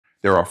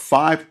There are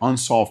 5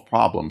 unsolved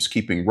problems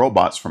keeping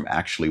robots from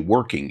actually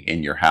working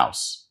in your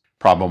house.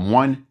 Problem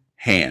 1,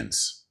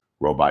 hands.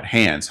 Robot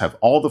hands have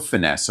all the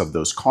finesse of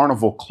those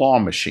carnival claw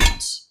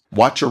machines.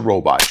 Watch a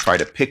robot try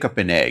to pick up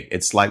an egg.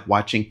 It's like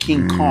watching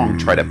King Kong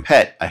try to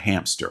pet a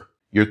hamster.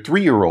 Your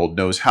 3-year-old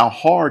knows how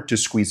hard to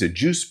squeeze a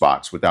juice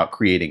box without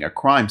creating a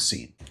crime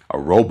scene. A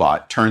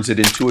robot turns it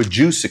into a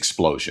juice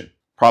explosion.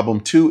 Problem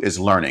 2 is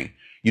learning.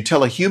 You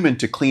tell a human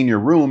to clean your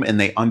room and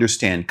they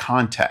understand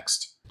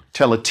context.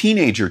 Tell a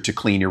teenager to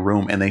clean your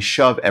room and they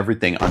shove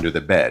everything under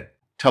the bed.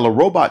 Tell a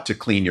robot to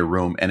clean your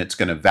room and it's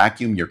going to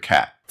vacuum your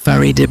cat.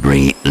 Furry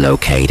debris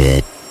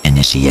located.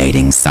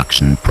 Initiating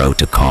suction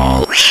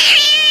protocol.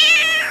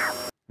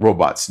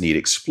 Robots need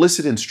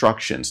explicit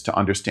instructions to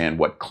understand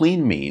what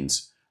clean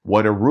means,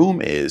 what a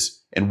room is,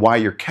 and why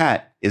your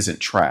cat isn't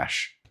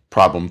trash.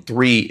 Problem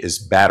 3 is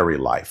battery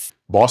life.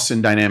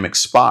 Boston Dynamics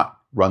Spot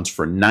runs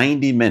for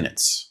 90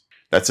 minutes.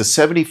 That's a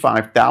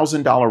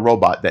 $75,000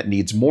 robot that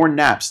needs more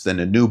naps than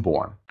a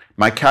newborn.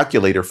 My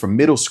calculator from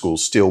middle school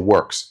still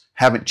works.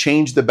 Haven't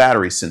changed the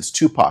battery since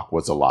Tupac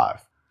was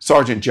alive.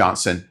 Sergeant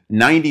Johnson,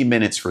 90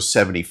 minutes for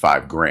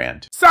 75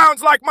 grand.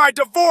 Sounds like my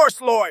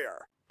divorce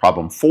lawyer.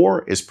 Problem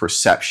 4 is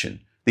perception.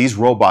 These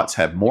robots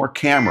have more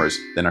cameras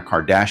than a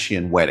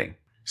Kardashian wedding.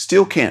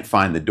 Still can't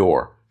find the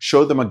door.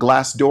 Show them a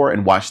glass door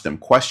and watch them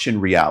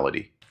question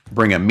reality.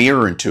 Bring a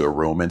mirror into a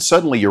room and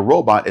suddenly your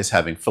robot is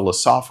having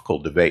philosophical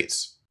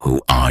debates.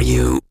 Who are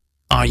you?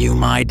 Are you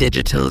my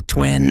digital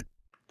twin?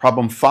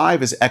 Problem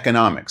 5 is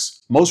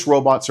economics. Most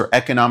robots are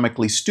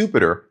economically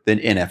stupider than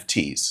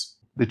NFTs.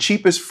 The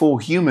cheapest full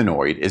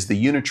humanoid is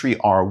the Unitree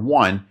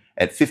R1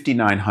 at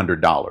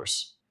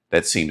 $5,900.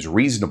 That seems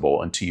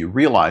reasonable until you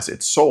realize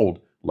it's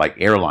sold like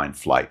airline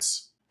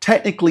flights.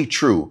 Technically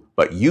true,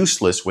 but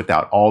useless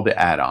without all the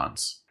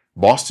add-ons.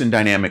 Boston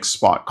Dynamics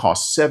Spot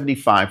costs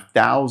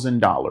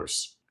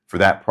 $75,000. For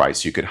that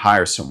price, you could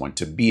hire someone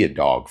to be a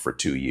dog for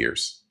 2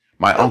 years.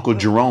 My Uncle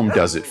Jerome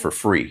does it for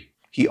free.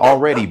 He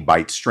already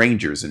bites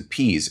strangers and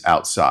pees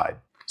outside.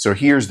 So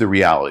here's the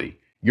reality.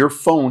 Your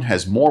phone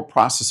has more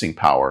processing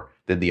power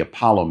than the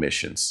Apollo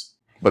missions.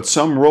 But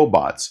some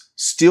robots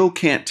still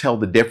can't tell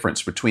the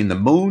difference between the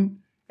moon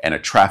and a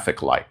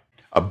traffic light,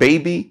 a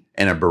baby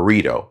and a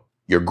burrito,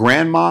 your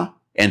grandma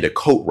and a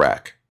coat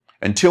rack.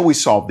 Until we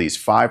solve these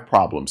 5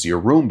 problems,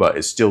 your Roomba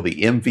is still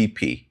the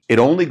MVP. It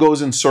only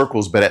goes in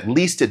circles, but at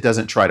least it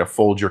doesn't try to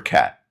fold your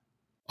cat.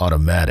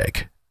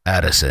 Automatic.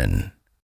 Addison.